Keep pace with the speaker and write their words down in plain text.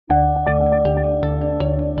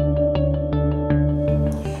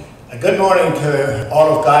Good morning to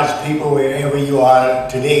all of God's people wherever you are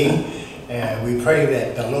today. We pray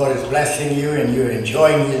that the Lord is blessing you and you're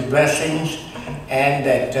enjoying His blessings, and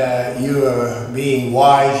that you are being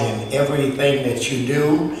wise in everything that you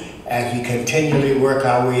do as we continually work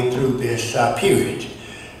our way through this period.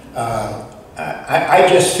 I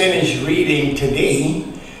just finished reading today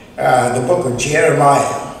the book of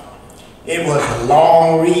Jeremiah. It was a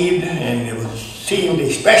long read, and it seemed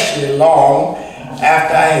especially long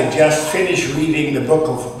after I had just finished reading the book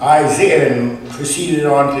of Isaiah and proceeded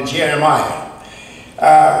on to Jeremiah.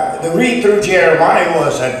 The read through Jeremiah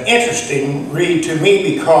was an interesting read to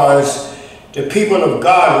me because the people of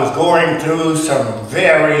God was going through some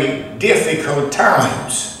very difficult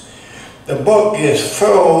times. The book is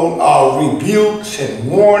full of rebukes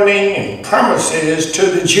and warning and promises to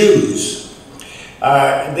the Jews.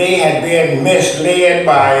 They had been misled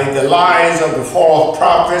by the lies of the false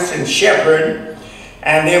prophets and shepherds,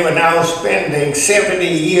 and they were now spending 70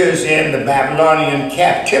 years in the Babylonian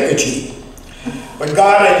captivity. But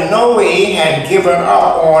God in no way had given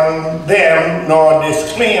up on them nor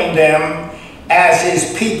disclaimed them as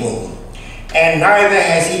His people. And neither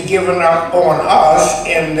has He given up on us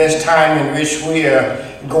in this time in which we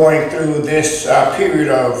are going through this period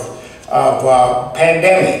of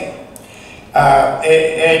pandemic.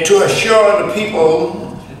 To assure the people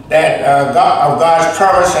that of God's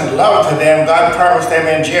promise and love to them, God promised them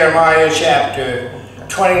in Jeremiah chapter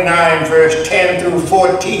 29, verse 10 through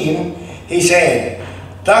 14, He said,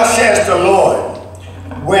 "Thus says the Lord,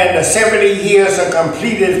 when the 70 years are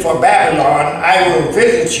completed for Babylon, I will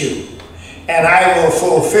visit you, and I will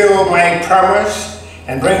fulfill my promise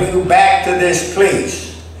and bring you back to this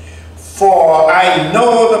place. For I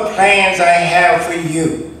know the plans I have for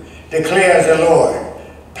you, declares the Lord,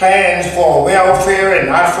 plans for welfare and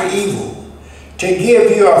not for evil, to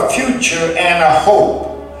give you a future and a hope.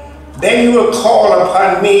 Then you will call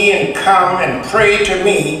upon me and come and pray to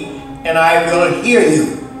me, and I will hear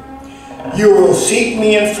you. You will seek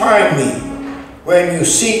me and find me. When you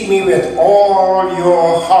seek me with all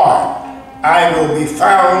your heart, I will be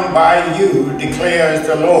found by you, declares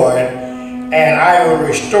the Lord, and I will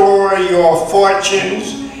restore your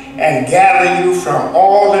fortunes and gather you from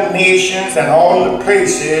all the nations and all the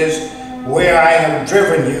places where I have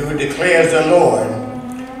driven you, declares the Lord,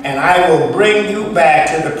 and I will bring you back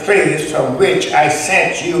to the place from which I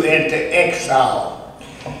sent you into exile."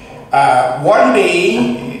 One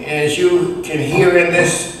day, as you can hear in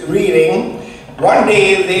this reading, one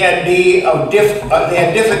day their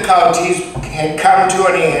difficulties had come to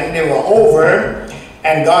an end. They were over,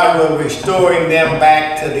 and God was restoring them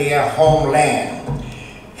back to their homeland.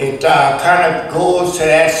 It kind of goes to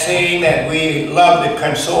that saying that we love to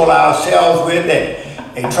console ourselves with, that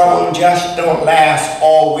a trouble just don't last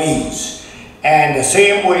always. And the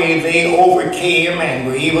same way they overcame and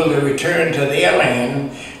were able to return to their land,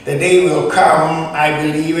 the day will come, I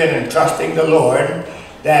believe in and trusting the Lord,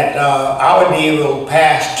 that our day will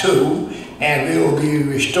pass too, and we will be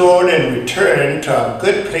restored and returned to a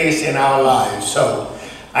good place in our lives. So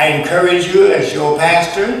I encourage you as your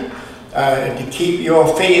pastor to keep your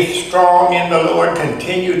faith strong in the Lord,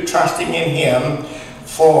 continue trusting in Him,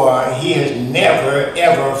 for He has never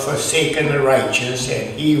ever forsaken the righteous,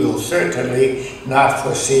 and He will certainly not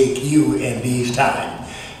forsake you in these times.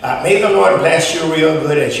 May the Lord bless you real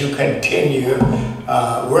good as you continue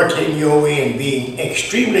working your way and being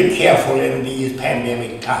extremely careful in these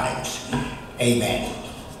pandemic times. Amen.